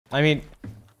I mean,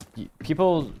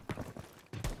 people.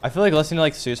 I feel like listening to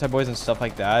like Suicide Boys and stuff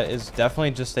like that is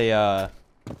definitely just a.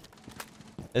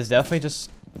 Is definitely just.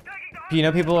 You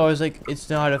know, people are always like, it's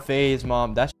not a phase,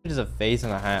 mom. That shit is a phase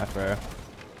and a half, bro.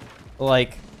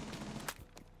 Like.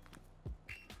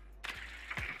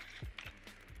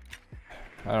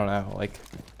 I don't know. Like,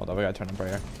 hold on, we gotta turn on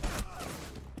prayer.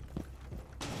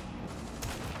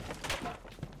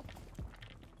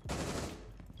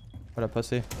 What up,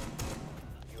 pussy?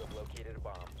 You have located a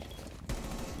bomb.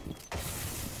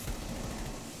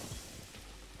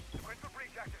 Sequential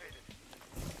breach activated.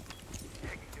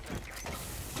 Taking to that guy.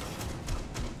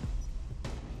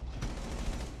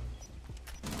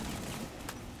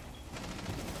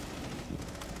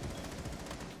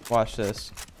 Watch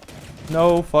this.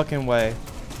 No fucking way.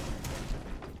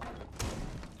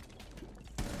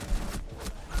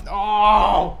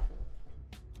 Oh!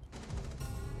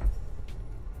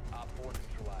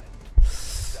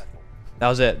 That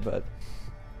was it, but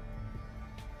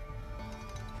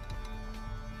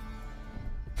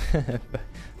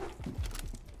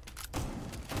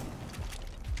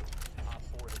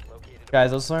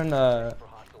guys, let's learn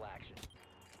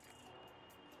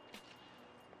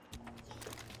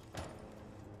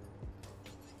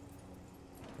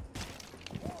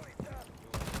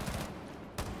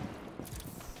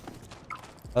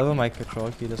although my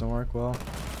control key doesn't work well.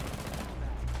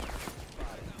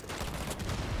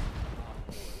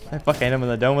 I fucking hit him in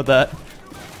the dome with that.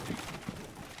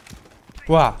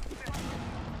 Wow.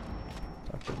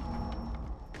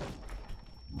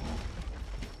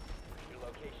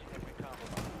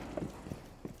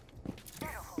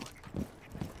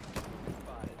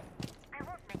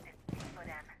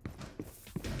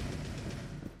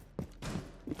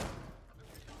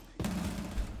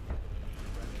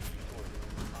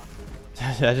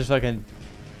 I just fucking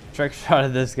trick shot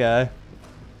at this guy.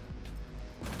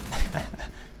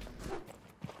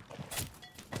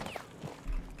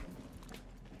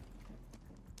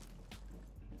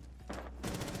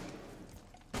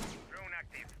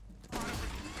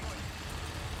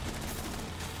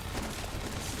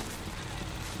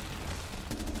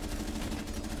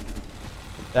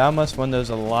 That must win those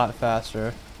a lot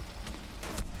faster.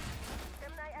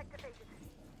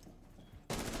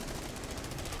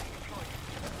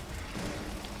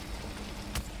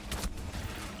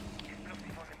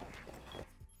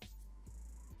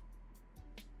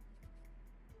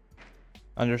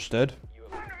 Understood.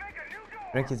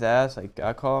 Drink his ass, like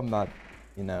alcohol. I'm not,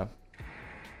 you know.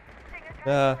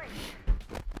 I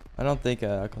don't think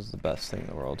alcohol's the best thing in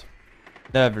the world.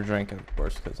 Never drink, of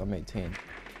course, because I'm 18.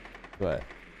 But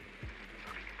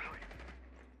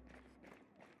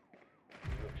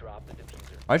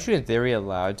aren't you in theory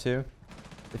allowed to,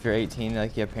 if you're 18,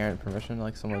 like you have parent permission,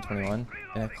 like someone 21,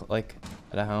 in a, like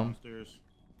at a home?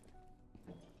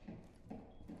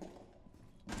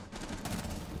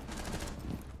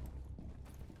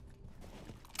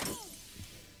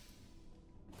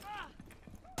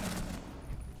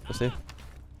 We'll see.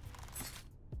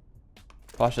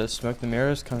 Watch this. Smoke the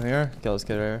mirrors. Come here. Okay, let's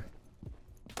get her.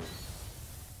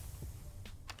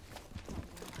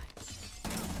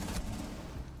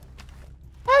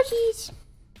 Oh jeez.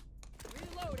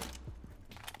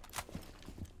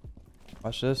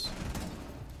 Watch this.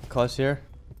 Close here.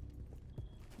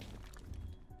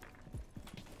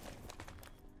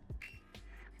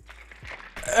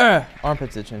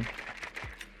 Armpits itching.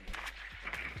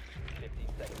 15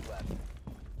 seconds left.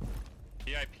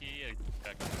 VIP and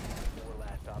Four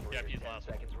last operators. VIP's 10 last.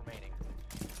 seconds remaining.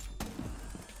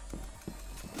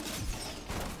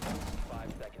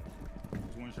 5 seconds.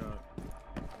 One shot.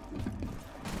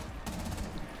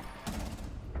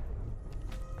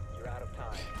 You're out of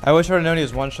time. I wish I would have known he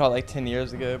was one shot like 10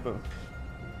 years ago, but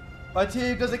my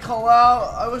team doesn't call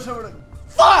out. I wish I would have.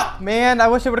 Fuck, man! I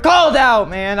wish I would have called out,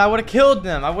 man. I would have killed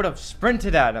them. I would have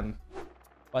sprinted at him.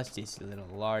 What's this little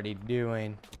lardy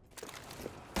doing?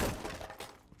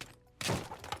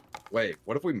 Wait,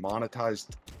 what if we monetized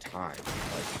time?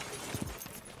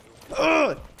 Like,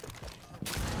 Ugh!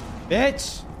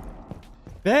 Bitch!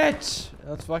 Bitch!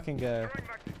 Let's fucking go.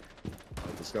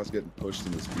 this guy's getting pushed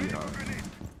in his behind.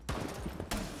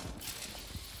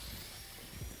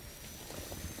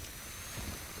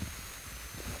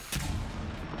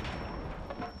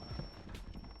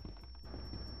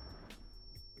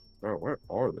 Bro, where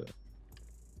are they?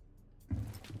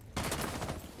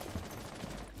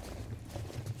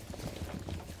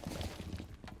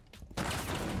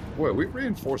 Wait, we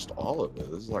reinforced all of it.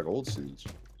 This is like old Siege.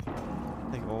 I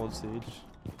think old Siege.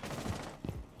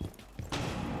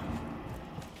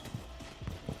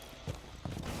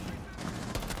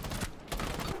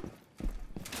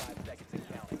 Five seconds and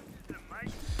counting.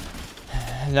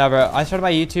 No, bro. I started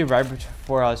my YouTube right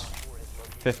before I was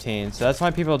 15, so that's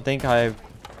why people think I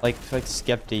like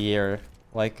skipped a year,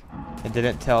 like, and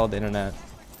didn't tell the internet.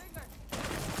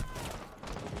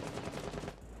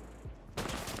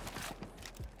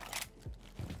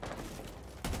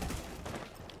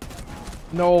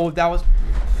 No, that was.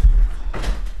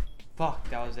 Fuck,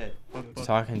 that was it. He's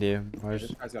talking to you, Mars.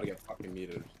 This guy's gotta get fucking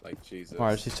muted. Like, Jesus.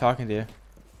 Mars, he's talking to you.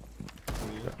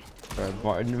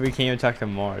 Bro, we can't even talk to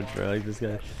Mars, bro. Like this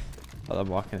guy. Oh, I'm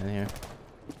walking in here.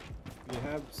 You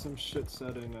have some shit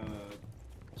set in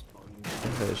spawn.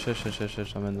 Okay,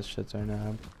 shush. I'm in the shits right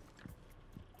now.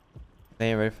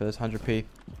 They ain't ready for this 100p.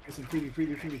 Listen,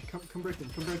 freebie. Come break him,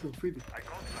 freebie.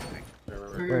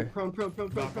 Where? Prone.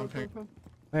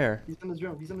 Where? He's on the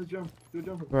jump, Do a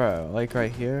jump. Bro, like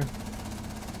right here?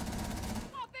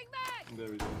 There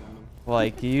we go, down him.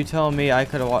 Like, you telling me I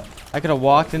could have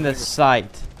walked in the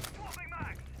sight.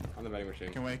 On the vending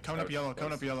machine. Can wait. Coming up yellow.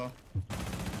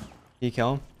 You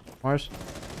kill him, Mars?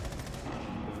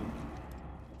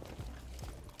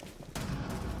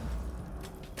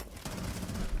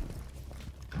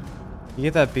 You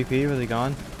get that BP? Was he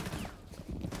gone?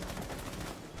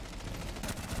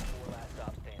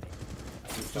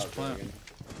 Just plant.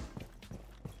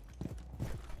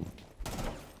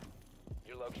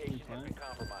 Your location has been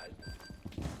compromised.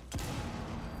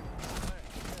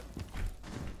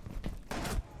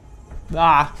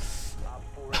 Ah!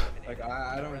 Like,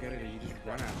 I don't get it. You just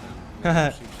run at them.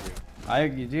 And they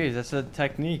shoot you. Dude, that's a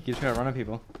technique. You just gotta run at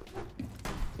people.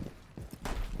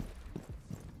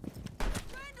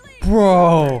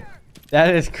 Bro!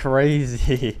 That is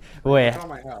crazy. Wait. Look on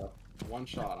my health. One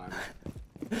shot, I'm.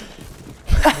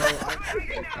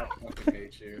 I fucking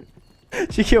hate you.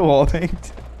 She get wall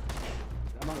banged.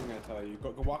 I'm not even gonna tell you.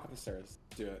 Go walk up the stairs.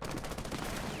 Do it.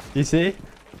 You see?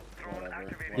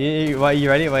 Whatever. You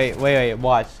ready? Wait.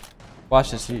 Watch.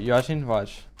 Watch this. You watching?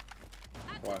 Watch.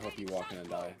 Well, I hope you walk in and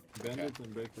die. Bandits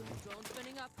and break them.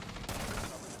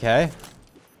 Okay.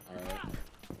 Alright.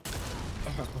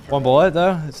 One bullet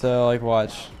though. So like,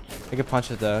 watch. I can punch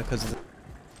it though, cause.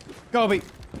 Kobe.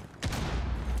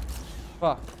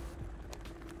 Fuck.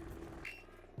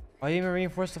 Why you even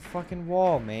reinforce the fucking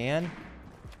wall, man?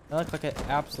 I look like an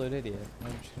absolute idiot.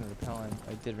 I'm just gonna repel him.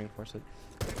 I did reinforce it.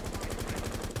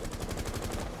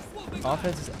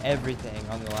 Offense is everything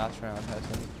on the last round,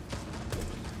 Tyson.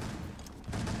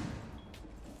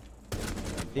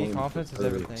 The offense is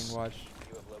everything. Watch.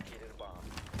 You have located a bomb.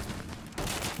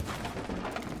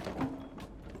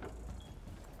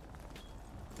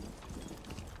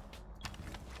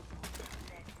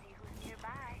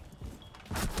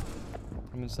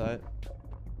 I'm inside.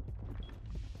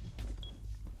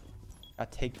 I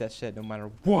take that shit no matter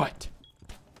what.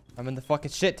 I'm in the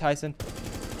fucking shit, Tyson.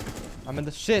 I'm in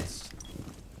the shits.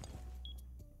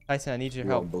 Tyson, I need your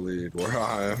You help. won't believe where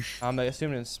I am. I'm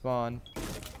assuming it's spawn.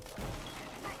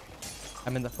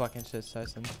 I'm in the fucking shits,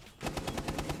 Tyson.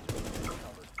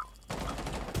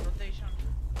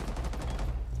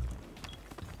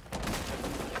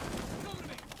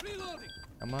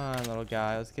 Come on, little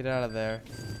guy. Let's get out of there.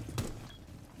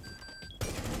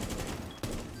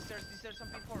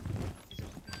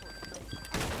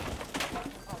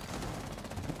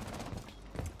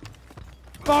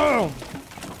 Boom!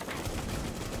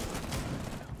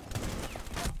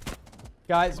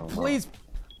 Guys, please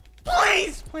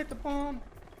plant the bomb.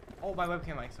 Oh, my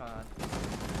webcam mic's on.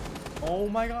 Oh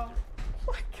my god.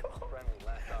 Oh my god.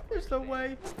 There's no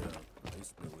way. The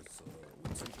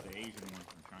Asian one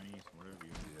from Chinese, whatever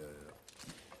you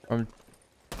From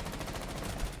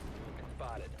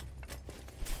Spotted.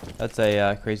 That's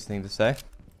a crazy thing to say.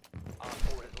 Op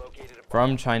 4 has located a bomb. From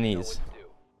Know Chinese. what to do.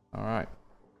 All right.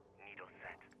 Needle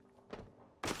set.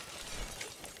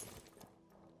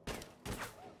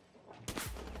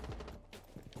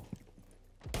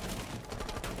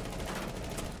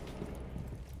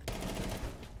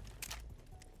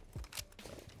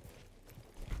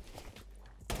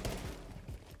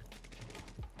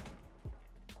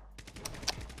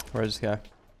 Where's this guy?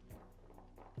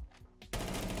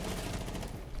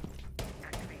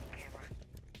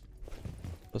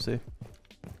 We'll see.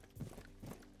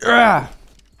 Ah!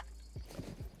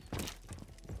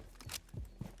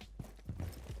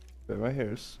 But my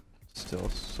hair's still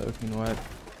soaking wet.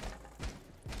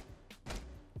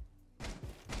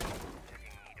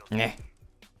 Nah.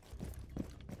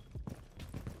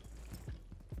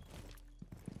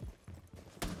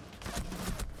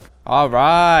 All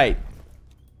right.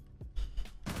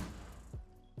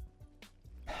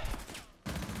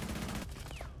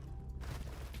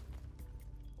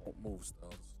 move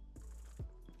styles.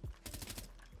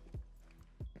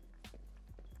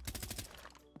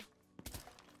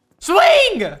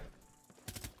 Swing! I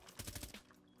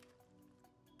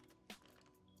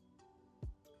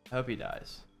hope he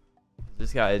dies.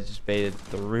 This guy has just baited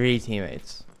 3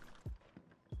 teammates.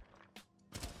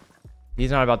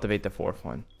 He's not about to bait the 4th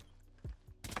one.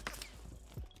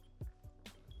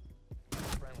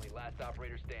 Friendly, last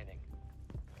operator standing.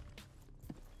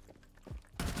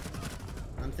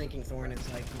 I'm thinking Thorn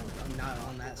is like not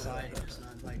on that side, just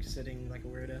not like sitting like a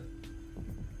weirdo.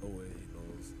 Oh wait, he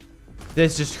knows.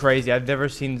 This is just crazy. I've never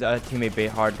seen a teammate bait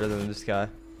harder than this guy.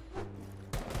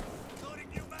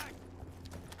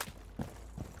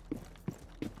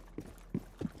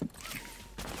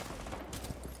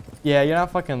 Yeah, you're not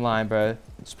fucking lying, bro.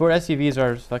 Sport SUVs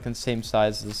are fucking same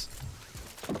size as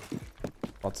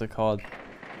what's it called?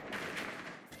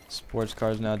 Sports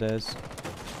cars nowadays.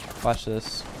 Watch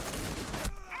this.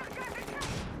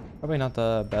 Probably not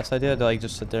the best idea to like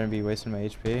just sit there and be wasting my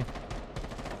HP.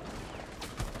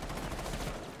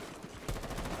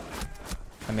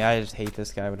 I mean, I just hate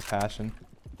this guy with a passion.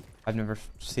 I've never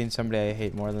seen somebody I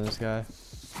hate more than this guy.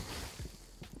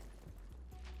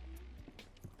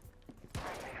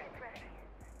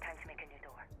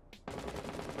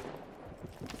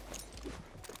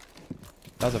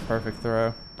 That was a perfect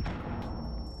throw.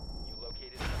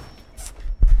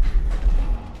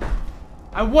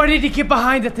 I wanted to get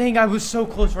behind the thing. I was so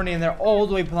close running in there all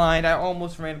the way blind. I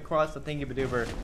almost ran across the thingy-badoober.